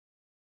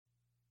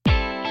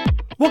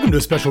Welcome to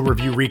a special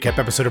review recap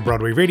episode of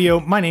Broadway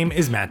Radio. My name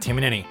is Matt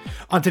Tamanini.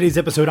 On today's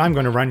episode, I'm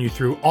going to run you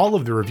through all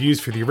of the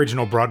reviews for the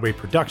original Broadway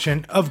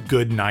production of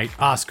Good Night,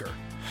 Oscar.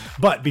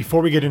 But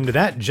before we get into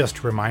that, just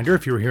a reminder,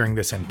 if you were hearing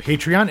this on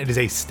Patreon, it is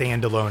a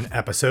standalone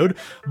episode.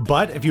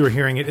 But if you were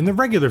hearing it in the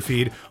regular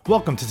feed,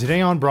 welcome to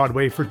Today on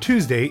Broadway for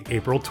Tuesday,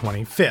 April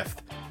 25th.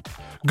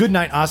 Good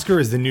Night, Oscar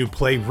is the new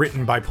play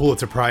written by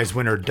Pulitzer Prize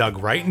winner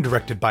Doug Wright and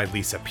directed by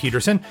Lisa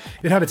Peterson.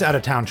 It had its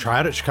out-of-town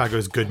tryout at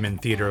Chicago's Goodman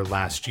Theater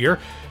last year.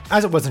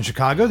 As it was in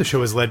Chicago, the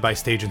show is led by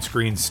stage and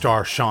screen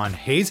star Sean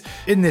Hayes.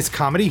 In this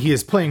comedy, he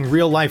is playing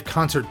real-life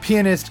concert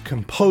pianist,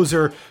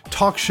 composer,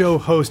 talk show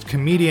host,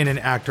 comedian, and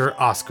actor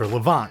Oscar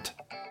Levant.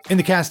 In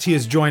the cast, he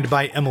is joined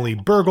by Emily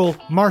Bergel,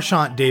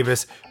 Marchant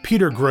Davis,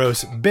 Peter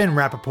Gross, Ben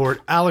Rappaport,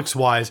 Alex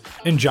Wise,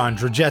 and John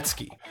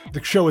Drzezinski.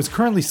 The show is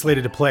currently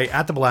slated to play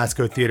at the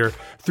Belasco Theater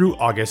through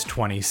August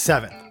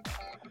 27th.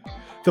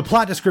 The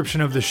plot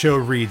description of the show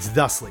reads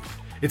thusly.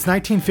 It's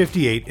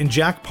 1958 and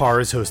Jack Parr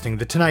is hosting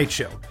The Tonight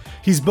Show.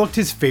 He's booked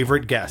his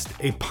favorite guest,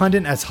 a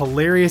pundit as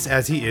hilarious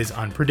as he is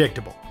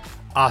unpredictable,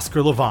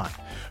 Oscar Levant,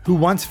 who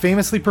once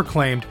famously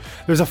proclaimed,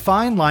 "There's a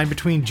fine line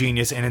between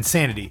genius and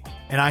insanity,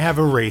 and I have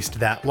erased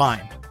that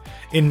line."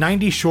 In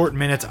 90 short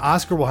minutes,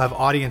 Oscar will have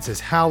audiences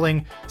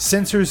howling,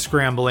 censors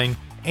scrambling,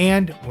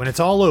 and, when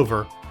it's all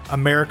over,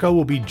 America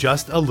will be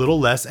just a little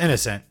less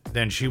innocent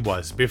than she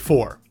was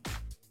before.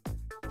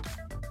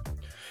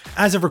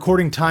 As of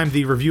recording time,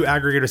 the review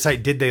aggregator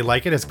site Did They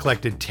Like It has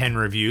collected 10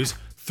 reviews.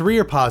 3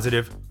 are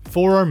positive,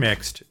 4 are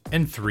mixed,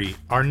 and 3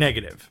 are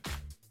negative.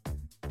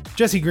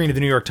 Jesse Green of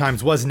the New York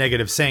Times was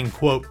negative, saying,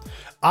 quote,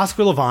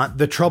 Oscar Levant,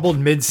 the troubled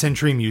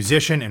mid-century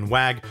musician and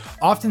wag,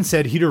 often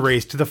said he'd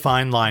erased the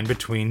fine line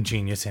between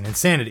genius and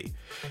insanity.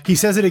 He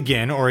says it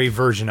again, or a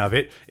version of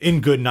it, in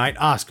Good Night,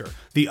 Oscar,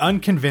 the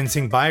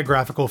unconvincing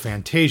biographical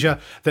fantasia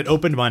that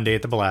opened Monday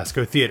at the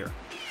Belasco Theater.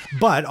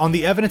 But on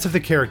the evidence of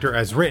the character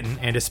as written,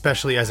 and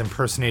especially as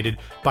impersonated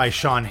by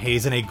Sean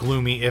Hayes in a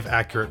gloomy if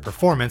accurate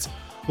performance,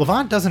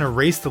 Levant doesn't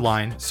erase the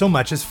line so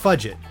much as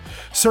fudge it.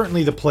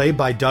 Certainly the play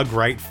by Doug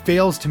Wright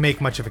fails to make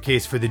much of a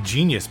case for the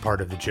genius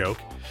part of the joke.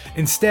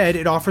 Instead,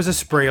 it offers a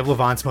spray of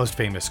Levant's most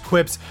famous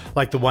quips,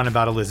 like the one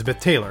about Elizabeth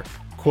Taylor,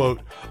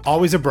 quote,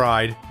 always a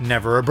bride,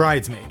 never a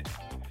bridesmaid.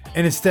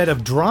 And instead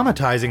of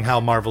dramatizing how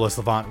marvelous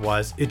Levant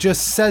was, it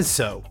just says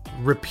so,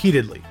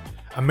 repeatedly.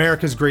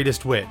 America's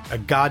greatest wit, a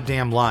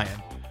goddamn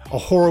lion, a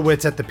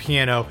Horowitz at the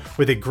piano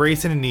with a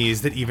grace and an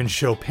ease that even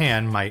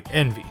Chopin might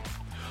envy.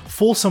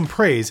 Fulsome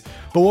praise,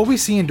 but what we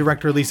see in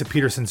director Lisa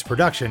Peterson's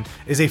production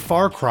is a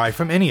far cry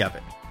from any of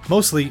it.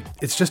 Mostly,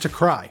 it's just a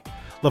cry.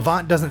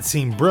 Levant doesn't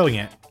seem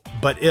brilliant,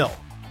 but ill.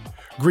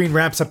 Green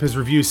wraps up his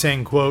review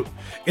saying, quote,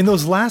 in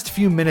those last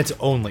few minutes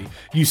only,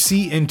 you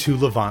see into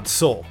Levant's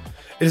soul.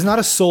 It is not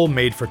a soul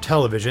made for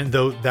television,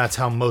 though that's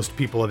how most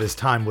people of his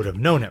time would have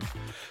known him.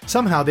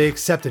 Somehow they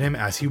accepted him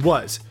as he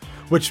was,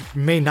 which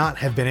may not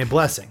have been a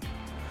blessing.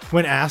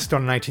 When asked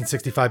on a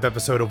 1965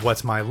 episode of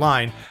What's My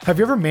Line, have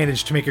you ever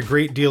managed to make a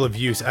great deal of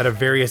use out of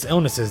various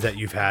illnesses that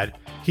you've had?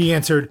 He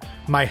answered,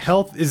 my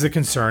health is the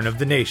concern of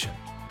the nation.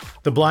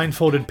 The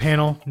blindfolded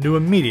panel knew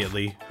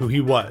immediately who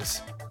he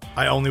was.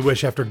 I only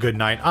wish after Good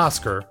Night,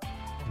 Oscar,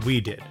 we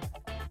did.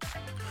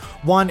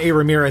 Juan A.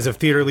 Ramirez of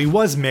Theaterly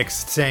was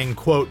mixed, saying,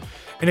 quote,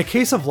 in a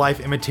case of life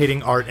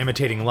imitating art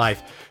imitating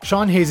life,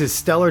 Sean Hayes'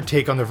 stellar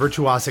take on the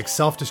virtuosic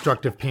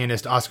self-destructive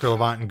pianist Oscar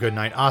Levant in Good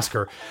Night,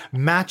 Oscar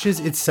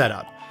matches its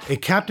setup, a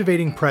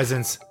captivating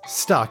presence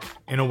stuck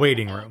in a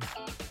waiting room.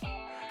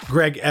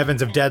 Greg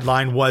Evans of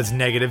Deadline was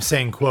negative,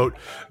 saying, quote,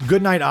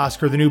 Good Night,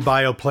 Oscar, the new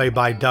bioplay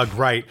by Doug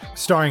Wright,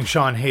 starring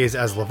Sean Hayes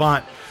as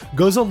Levant,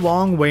 goes a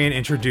long way in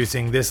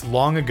introducing this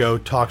long-ago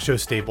talk show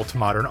staple to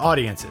modern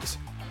audiences.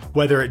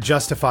 Whether it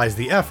justifies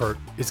the effort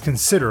is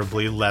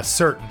considerably less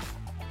certain.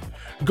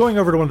 Going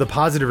over to one of the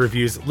positive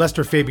reviews,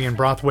 Lester Fabian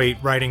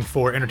Brothwaite, writing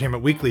for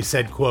Entertainment Weekly,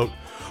 said, quote,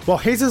 while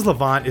Hayes'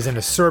 Levant is an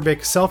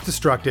acerbic,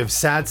 self-destructive,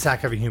 sad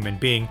sack of a human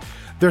being,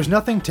 there's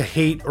nothing to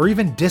hate or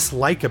even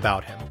dislike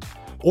about him.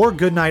 Or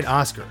Good Night,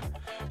 Oscar.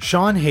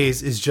 Sean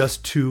Hayes is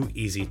just too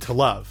easy to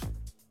love.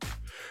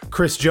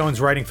 Chris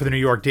Jones, writing for the New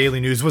York Daily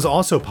News, was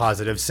also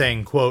positive,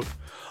 saying, quote,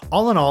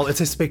 all in all,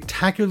 it's a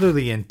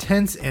spectacularly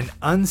intense and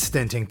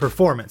unstinting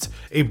performance,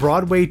 a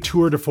Broadway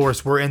tour de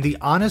force wherein the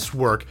honest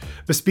work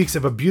bespeaks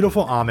of a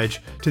beautiful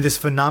homage to this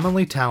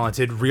phenomenally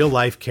talented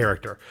real-life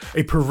character,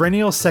 a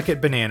perennial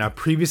second banana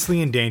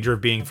previously in danger of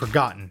being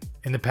forgotten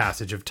in the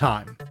passage of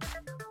time.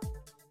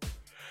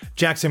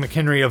 Jackson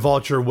McHenry of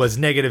Vulture was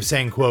negative,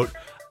 saying, quote,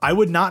 I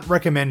would not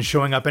recommend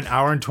showing up an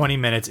hour and 20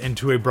 minutes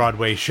into a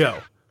Broadway show,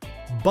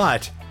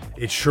 but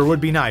it sure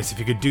would be nice if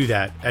you could do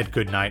that at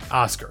Good Night,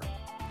 Oscar.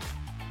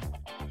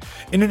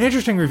 In an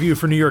interesting review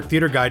for New York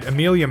Theater Guide,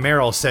 Amelia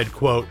Merrill said,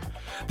 quote,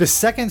 the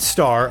second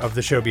star of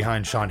the show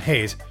behind Sean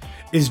Hayes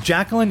is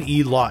Jacqueline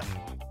E. Lawton,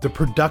 the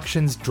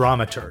production's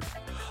dramaturg.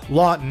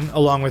 Lawton,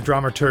 along with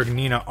dramaturg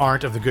Nina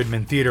Arndt of the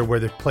Goodman Theater where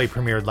the play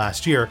premiered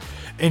last year,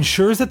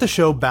 ensures that the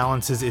show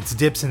balances its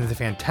dips into the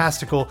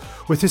fantastical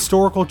with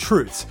historical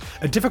truths,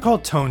 a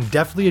difficult tone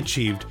deftly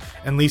achieved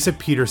in Lisa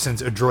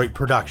Peterson's adroit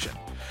production.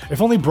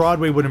 If only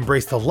Broadway would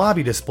embrace the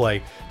lobby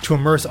display to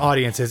immerse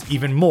audiences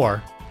even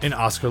more in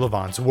Oscar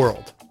Levant's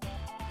world.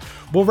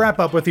 We'll wrap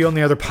up with the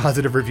only other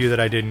positive review that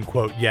I didn't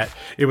quote yet.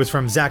 It was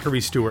from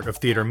Zachary Stewart of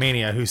Theater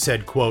Mania, who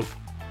said, quote,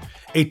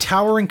 "A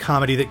towering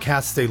comedy that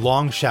casts a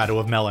long shadow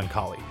of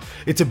melancholy.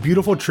 It's a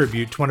beautiful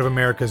tribute to one of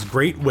America's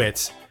great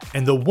wits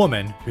and the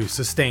woman who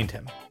sustained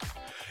him."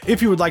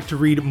 If you would like to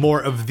read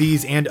more of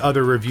these and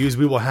other reviews,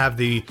 we will have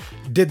the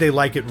Did They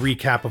Like It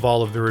recap of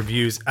all of the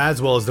reviews,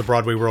 as well as the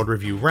Broadway World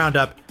Review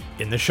roundup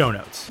in the show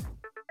notes.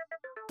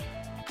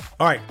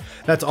 All right,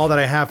 that's all that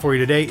I have for you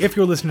today. If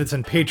you're listening to this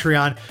on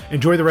Patreon,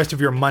 enjoy the rest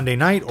of your Monday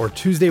night or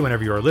Tuesday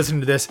whenever you are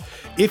listening to this.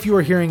 If you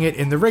are hearing it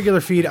in the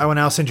regular feed, I will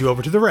now send you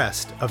over to the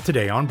rest of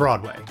Today on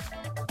Broadway.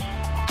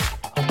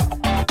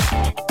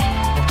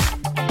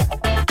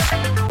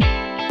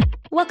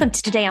 Welcome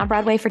to Today on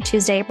Broadway for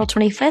Tuesday, April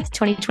 25th,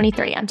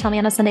 2023. I'm Tell Me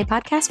on a Sunday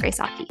podcast, Grace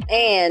Aki.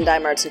 And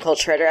I'm arts and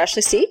culture writer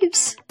Ashley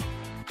Steves.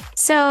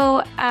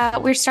 So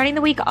we're starting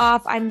the week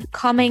off. I'm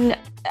coming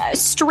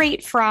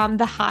straight from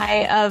the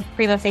high of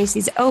Prima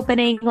Facie's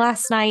opening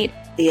last night.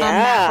 Yeah.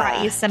 Matt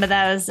brought you some of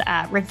those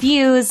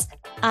reviews.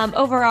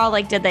 Overall,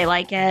 like, did they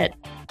like it?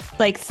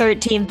 Like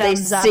 13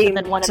 thumbs up and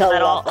then one in the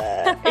middle.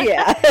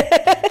 Yeah.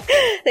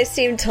 They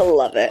seem to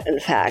love it, in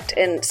fact.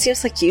 And it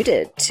seems like you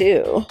did,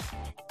 too.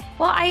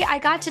 Well, I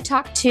got to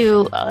talk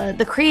to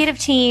the creative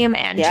team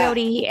and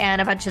Jody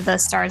and a bunch of the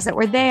stars that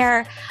were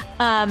there.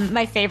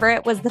 My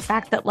favorite was the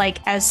fact that, like,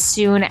 as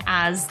soon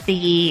as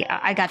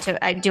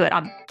I do it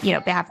on,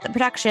 behalf of the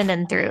production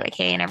and through AK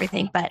and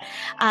everything. But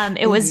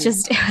it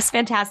was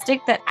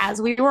fantastic that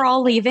as we were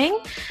all leaving,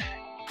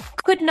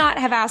 could not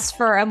have asked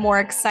for a more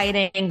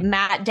exciting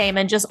Matt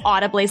Damon just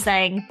audibly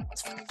saying,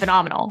 "It's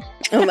phenomenal."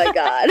 Oh my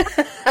God.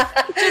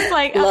 Just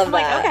like, love I'm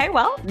that. like, okay,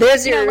 well,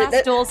 there's your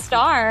last dual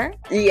star.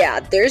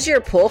 Yeah, there's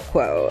your pull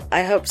quote.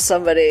 I hope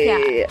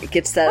somebody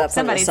gets that up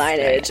on the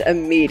signage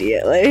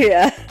immediately.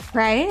 Yeah.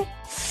 Right?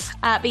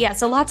 But yeah,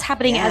 so lots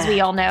happening as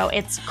we all know.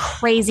 It's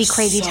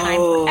crazy time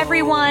for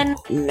everyone.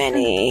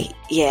 Many.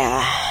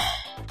 Yeah.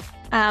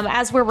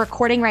 As we're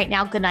recording right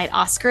now, Goodnight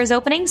Oscar is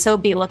opening, so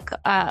be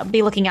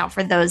looking out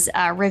for those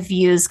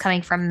reviews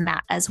coming from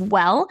Matt as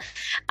well.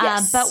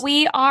 Yes. But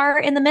we are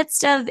in the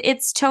midst of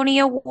its Tony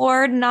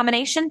Award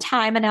nomination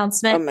time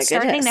announcement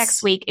starting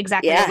next week,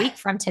 exactly a week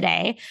from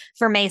today,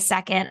 for May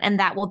 2nd, and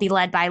that will be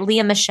led by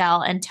Leah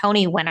Michele and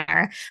Tony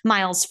winner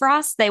Miles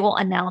Frost. They will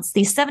announce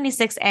the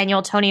 76th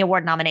annual Tony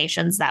Award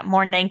nominations that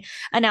morning,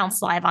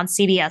 announced live on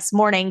CBS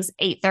Mornings,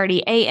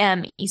 8:30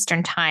 a.m.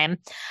 Eastern Time.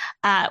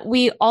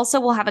 We also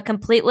will have a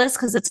complete list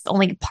because it's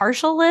only a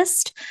partial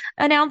list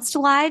announced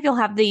live. You'll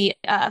have the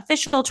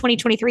official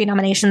 2023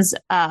 nominations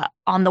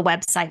on the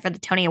website for the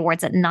Tony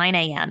Awards at 9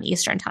 a.m.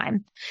 Eastern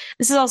Time.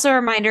 This is also a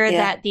reminder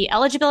that the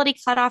eligibility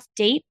cutoff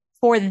date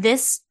for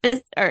this,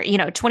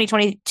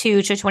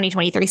 2022 to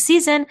 2023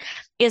 season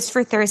is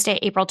for Thursday,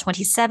 April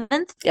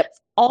 27th. Yep.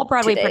 All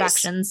Broadway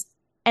productions.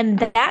 And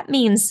that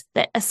means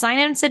that A Sign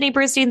in Sidney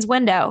Brewstein's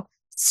Window,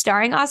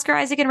 starring Oscar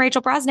Isaac and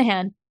Rachel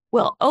Brosnahan,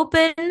 will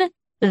open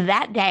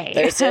that day.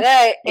 Thursday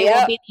night. It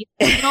will be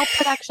the original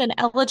production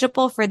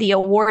eligible for the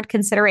award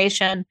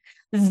consideration.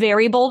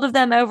 Very bold of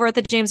them over at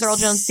the James Earl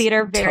Jones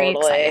Theater. Very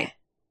exciting.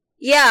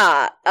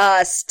 Yeah,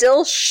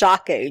 still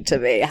shocking to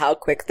me how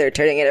quick they're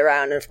turning it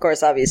around. And of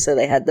course, obviously,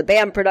 they had the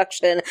BAM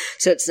production,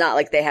 so it's not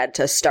like they had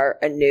to start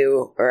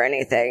anew or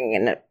anything,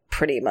 and it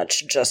pretty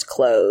much just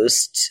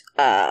closed,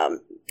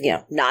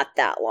 not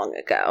that long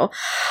ago.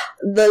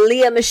 The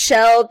Leah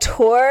Michele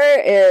tour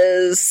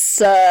is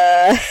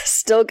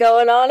still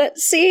going on, it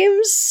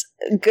seems.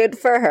 Good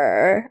for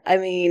her. I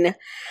mean,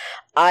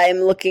 I'm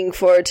looking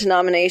forward to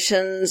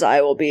nominations.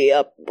 I will be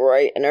up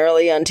bright and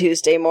early on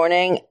Tuesday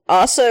morning.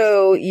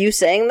 Also, you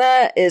saying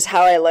that is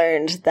how I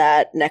learned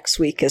that next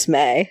week is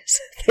May.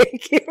 So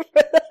thank you for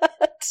that.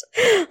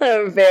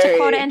 I'm very, to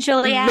quote Aunt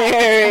Juliet,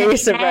 very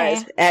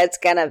surprised. It's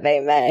gonna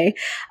be May.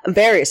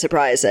 Very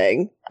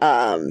surprising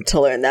to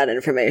learn that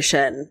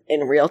information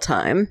in real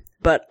time.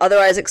 But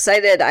otherwise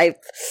excited. I've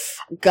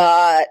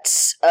got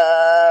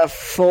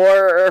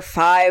 4 or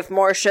 5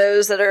 more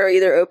shows that are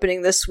either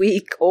opening this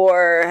week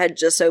or had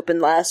just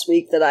opened last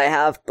week that I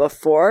have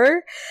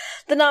before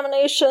the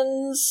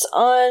nominations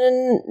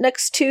on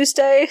next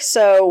Tuesday.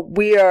 So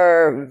we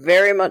are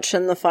very much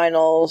in the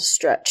final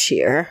stretch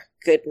here.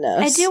 Goodness.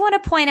 I do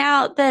want to point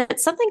out that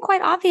something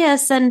quite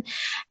obvious and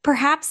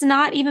perhaps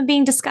not even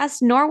being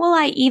discussed, nor will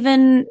I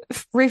even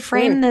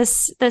reframe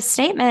this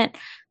statement.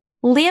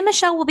 Leah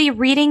Michele will be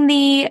reading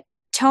the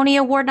Tony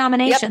Award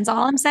nominations.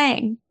 All I'm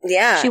saying.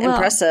 Yeah, she will.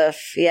 Impressive.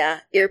 Yeah,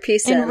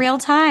 earpiece in real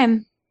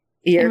time.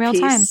 Earpiece in real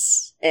time.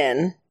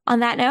 In. On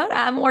that note,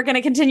 we're going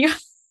to continue.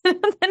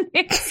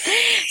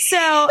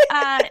 So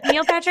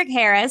Neil Patrick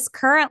Harris,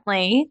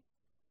 currently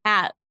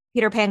at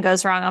Peter Pan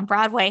Goes Wrong on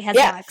Broadway, has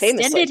now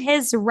extended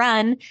his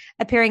run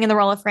appearing in the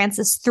role of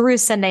Francis through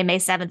Sunday, May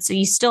 7th. So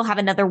you still have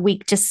another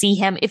week to see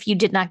him if you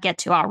did not get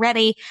to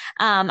already.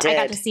 I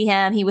got to see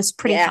him. He was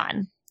pretty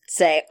fun.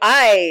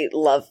 I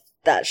love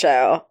that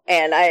show,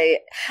 and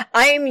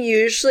I'm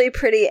usually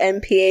pretty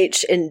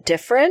NPH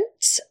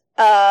indifferent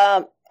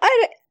I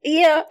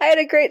had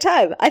a great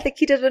time. I think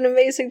he did an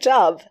amazing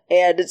job.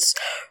 And it's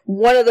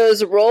one of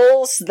those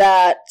roles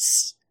that,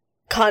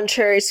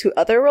 contrary to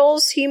other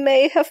roles he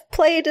may have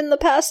played in the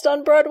past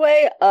on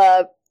Broadway,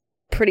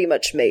 pretty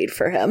much made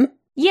for him.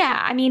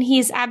 Yeah, I mean,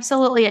 he's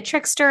absolutely a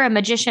trickster, a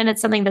magician.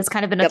 It's something that's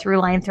kind of been a through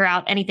line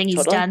throughout anything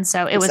he's done.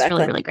 So it was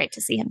really, really great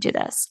to see him do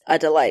this. A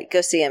delight.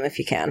 Go see him if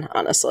you can,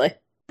 honestly.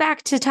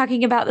 Back to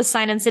talking about the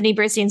sign in Sydney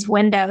Brewstein's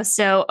window.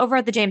 So over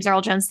at the James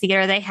Earl Jones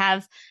Theater, they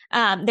have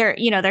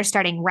they're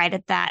starting right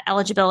at that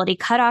eligibility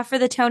cutoff for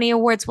the Tony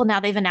Awards. Well, now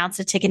they've announced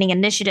a ticketing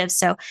initiative.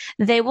 So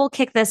they will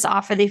kick this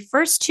off for the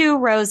first 2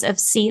 rows of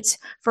seats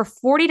for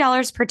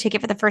 $40 per ticket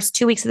for the first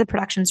 2 weeks of the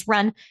production's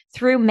run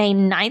through May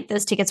 9th.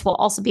 Those tickets will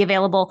also be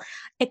available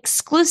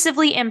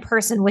exclusively in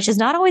person, which is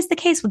not always the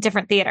case with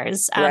different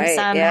theaters.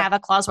 Some have a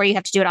clause where you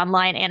have to do it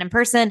online and in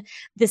person.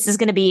 This is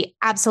going to be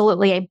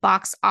absolutely a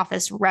box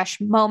office rush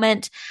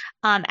moment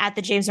at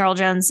the James Earl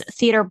Jones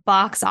Theater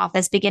box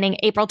office beginning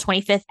April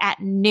 25th at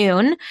noon.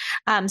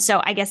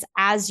 So I guess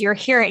as you're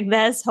hearing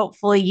this,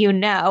 hopefully you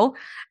know.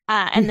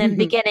 And then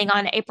beginning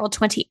on April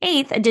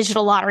 28th, a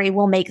digital lottery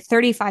will make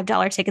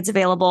 $35 tickets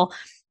available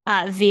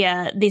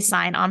via the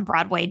sign on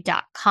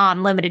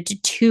Broadway.com, limited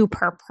to 2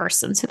 per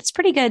person. So that's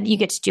pretty good. You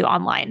get to do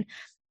online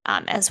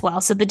as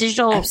well. So the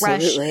Digital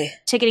Rush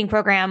ticketing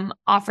program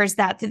offers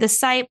that through the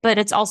site, but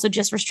it's also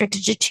just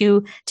restricted to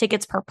 2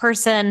 tickets per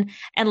person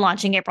and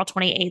launching April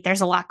 28th.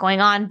 There's a lot going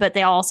on, but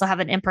they also have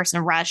an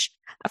in-person rush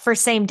for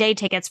same day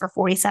tickets for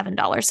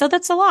 $47. So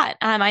that's a lot.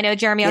 I know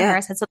Jeremy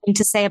O'Harris had something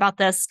to say about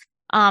this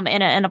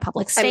in a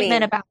public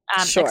statement about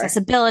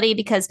accessibility,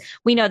 because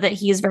we know that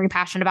he is very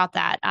passionate about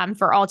that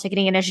for all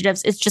ticketing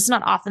initiatives. It's just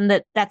not often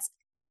that that's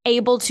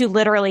able to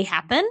literally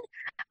happen.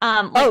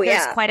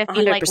 There's quite a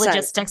few 100%.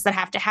 Logistics that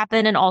have to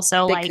happen, and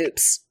also big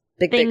hoops.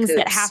 Big things hoops.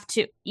 that have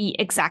to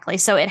exactly.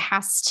 So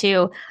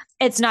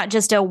it's not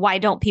just a why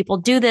don't people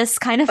do this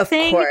kind of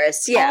thing. Of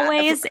course, yeah.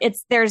 Always,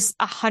 there's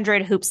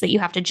 100 hoops that you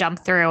have to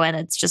jump through, and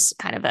it's just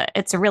kind of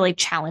it's a really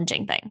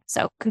challenging thing.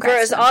 So congrats.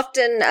 For as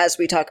often as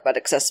we talk about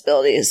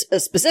accessibility,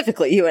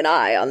 specifically you and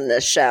I on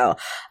this show,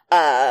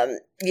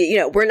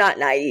 we're not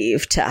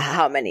naive to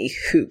how many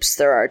hoops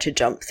there are to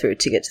jump through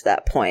to get to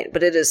that point.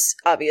 But it is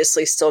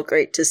obviously still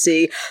great to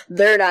see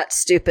they're not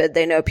stupid.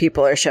 They know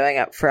people are showing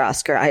up for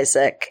Oscar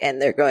Isaac,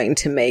 and they're going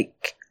to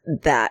make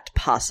that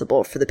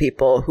possible for the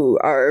people who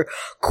are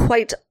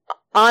quite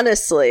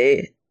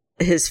honestly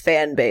his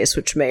fan base,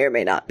 which may or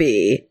may not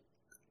be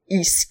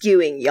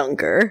skewing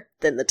younger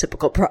than the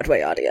typical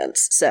Broadway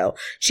audience. So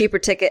cheaper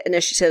ticket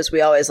initiatives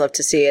we always love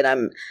to see, and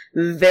I'm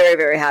very,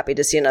 very happy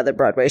to see another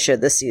Broadway show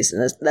this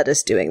season that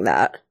is doing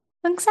that.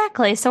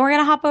 Exactly. So we're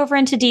going to hop over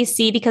into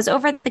DC, because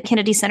over at the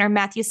Kennedy Center,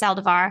 Matthew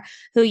Saldivar,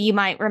 who you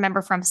might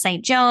remember from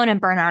St. Joan and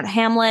Bernard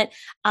Hamlet,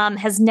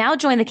 has now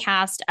joined the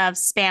cast of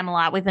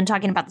Spamalot. We've been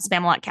talking about the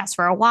Spamalot cast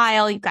for a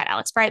while. You've got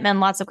Alex Brightman,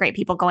 lots of great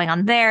people going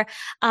on there.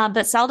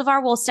 But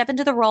Saldivar will step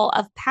into the role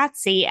of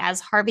Patsy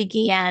as Harvey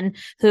Guillen,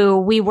 who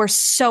we were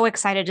so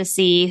excited to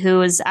see,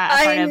 who is a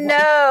part of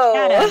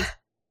Shadow.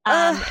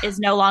 Is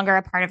no longer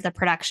a part of the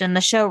production.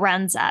 The show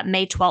runs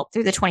May 12th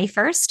through the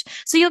 21st.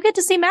 So you'll get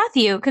to see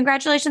Matthew.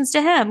 Congratulations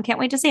to him. Can't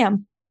wait to see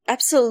him.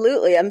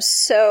 Absolutely. I'm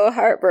so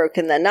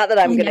heartbroken then. Not that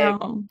I'm going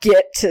to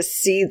get to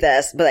see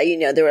this, but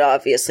there would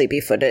obviously be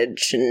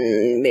footage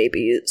and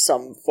maybe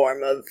some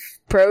form of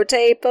pro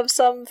tape of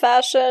some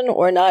fashion,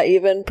 or not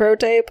even pro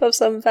tape of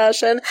some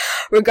fashion.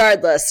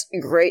 Regardless,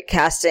 great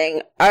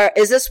casting.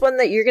 Is this one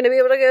that you're going to be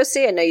able to go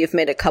see? I know you've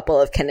made a couple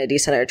of Kennedy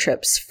Center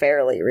trips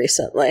fairly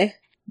recently.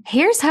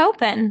 Here's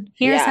hoping.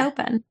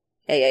 Hoping.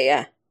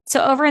 Yeah.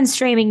 So over in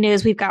streaming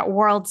news, we've got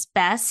World's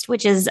Best,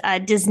 which is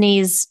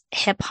Disney's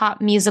hip hop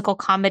musical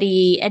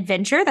comedy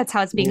adventure. That's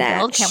how it's being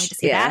billed. Can't wait to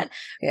see that.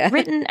 Yeah.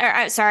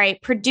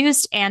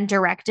 Produced and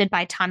directed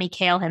by Tommy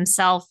Kail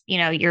himself.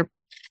 You're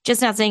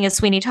just not seeing a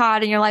Sweeney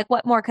Todd, and you're like,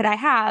 what more could I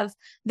have?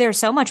 There's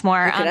so much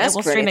more. It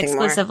will stream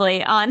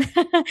exclusively on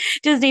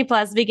Disney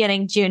Plus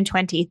beginning June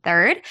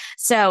 23rd.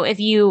 So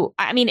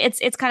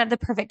it's kind of the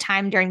perfect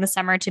time during the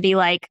summer to be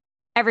like,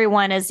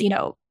 everyone is,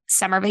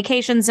 summer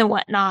vacations and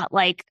whatnot,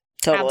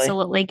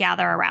 absolutely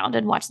gather around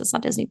and watch this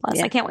on Disney Plus.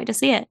 Yeah. I can't wait to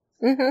see it.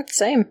 Mm-hmm,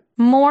 same.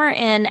 More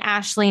in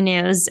Ashley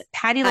news.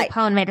 Patti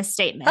LuPone made a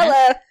statement.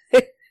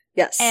 Hello.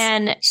 Yes.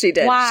 And she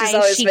did. She's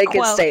always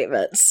making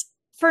statements.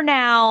 For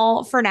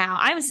now,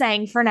 I'm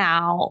saying for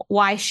now,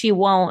 why she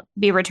won't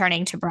be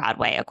returning to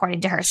Broadway, according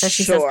to her. So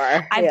she says,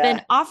 I've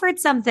been offered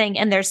something,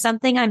 and there's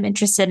something I'm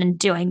interested in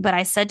doing, but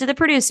I said to the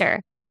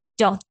producer,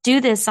 don't do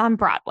this on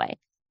Broadway.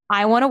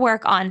 I want to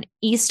work on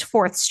East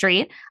 4th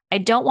Street. I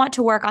don't want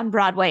to work on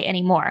Broadway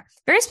anymore.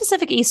 Very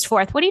specific East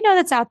 4th. What do you know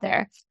that's out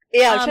there?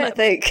 Yeah, I'm trying to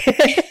think.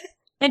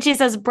 And she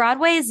says,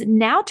 Broadway is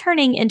now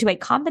turning into a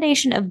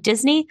combination of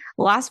Disney,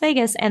 Las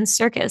Vegas, and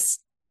circus.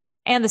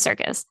 And the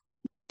circus.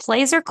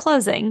 Plays are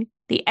closing.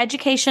 The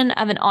education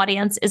of an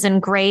audience is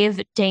in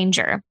grave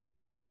danger.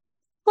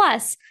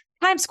 Plus,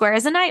 Times Square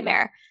is a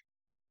nightmare.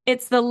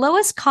 It's the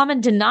lowest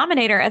common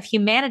denominator of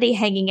humanity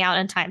hanging out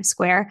in Times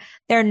Square.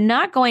 They're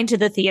not going to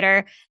the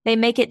theater. They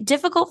make it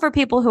difficult for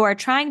people who are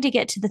trying to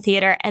get to the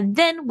theater. And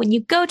then when you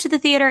go to the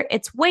theater,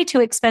 it's way too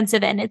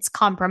expensive and it's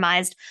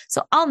compromised.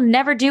 So I'll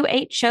never do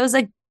 8 shows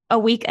a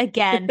week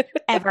again,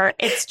 ever.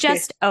 It's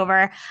just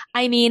over.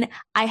 I mean,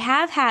 I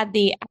have had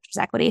the Actors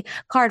Equity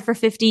card for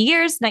 50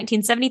 years,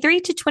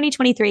 1973 to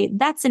 2023.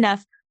 That's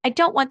enough. I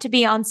don't want to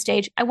be on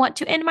stage. I want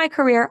to end my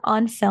career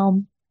on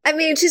film. I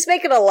mean, she's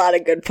making a lot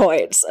of good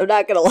points. I'm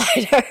not going to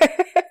lie to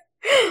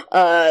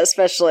her.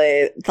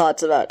 Especially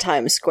thoughts about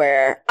Times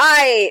Square.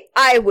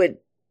 I would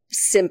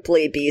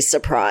simply be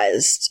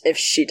surprised if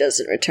she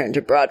doesn't return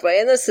to Broadway.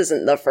 And this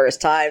isn't the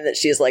first time that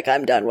she's like,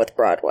 I'm done with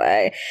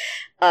Broadway.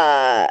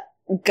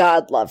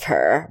 God love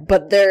her.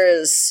 But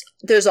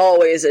there's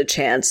always a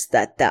chance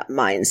that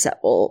mindset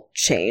will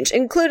change,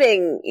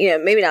 including,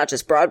 maybe not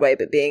just Broadway,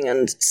 but being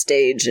on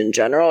stage in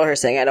general. Her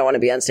saying, I don't want to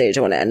be on stage.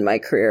 I want to end my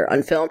career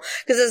on film.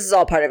 Because this is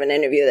all part of an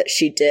interview that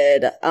she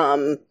did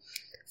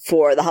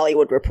for The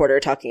Hollywood Reporter,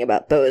 talking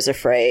about Beau is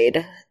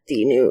Afraid,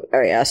 the new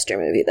Ari Aster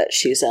movie that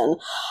she's in.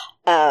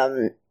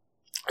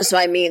 So,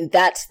 I mean,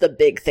 that's the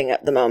big thing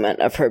at the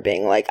moment of her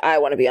being like, I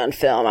want to be on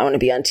film. I want to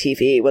be on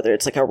TV, whether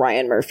it's like a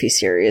Ryan Murphy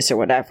series or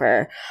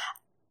whatever,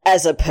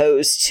 as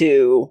opposed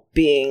to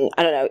being,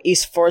 I don't know,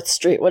 East 4th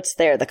Street. What's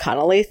there? The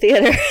Connolly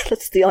Theater?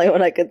 That's the only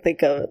one I could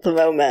think of at the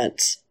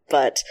moment.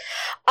 But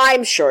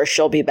I'm sure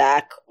she'll be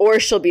back, or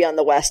she'll be on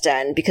the West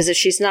End, because if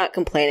she's not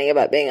complaining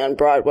about being on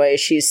Broadway,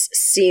 she's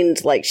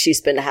seemed like she's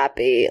been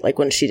happy, like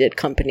when she did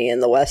Company in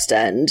the West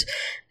End,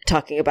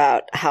 talking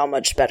about how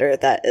much better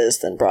that is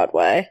than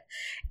Broadway.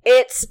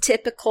 It's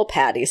typical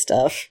Patty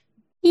stuff.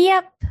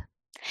 Yep.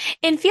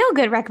 In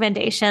feel-good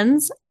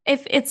recommendations,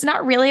 if it's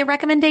not really a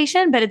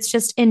recommendation, but it's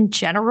just in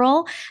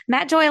general,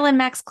 Matt Doyle and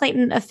Max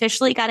Clayton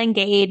officially got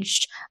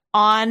engaged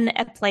on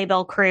a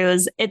Playbill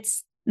cruise.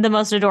 It's the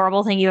most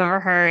adorable thing you've ever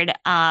heard.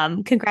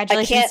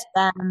 Congratulations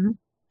to them.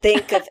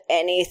 Think of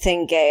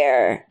anything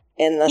gayer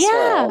in this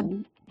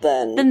world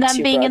than them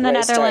being Broadway in the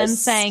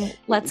Netherlands saying,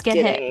 let's get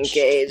hitched.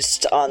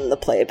 Engaged on the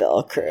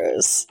Playbill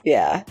cruise.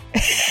 Yeah.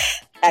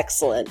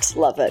 Excellent.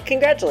 Love it.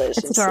 Congratulations.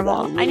 It's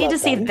adorable. I need to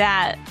see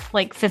that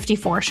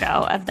 54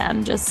 show of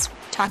them just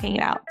talking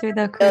it out through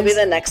the cruise. It'll be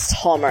the next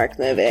Hallmark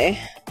movie.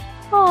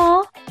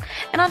 Aw.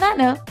 And on that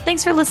note,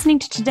 thanks for listening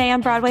to Today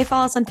on Broadway.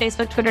 Follow us on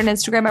Facebook, Twitter, and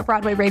Instagram at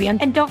Broadway Radio.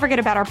 And don't forget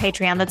about our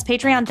Patreon. That's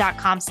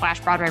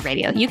patreon.com/Broadway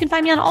Radio. You can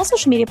find me on all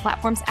social media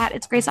platforms at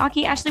It's Grace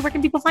Aki. Ashley, where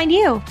can people find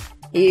you?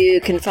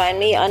 You can find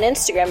me on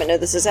Instagram at No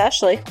This Is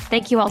Ashley.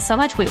 Thank you all so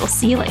much. We will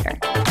see you later.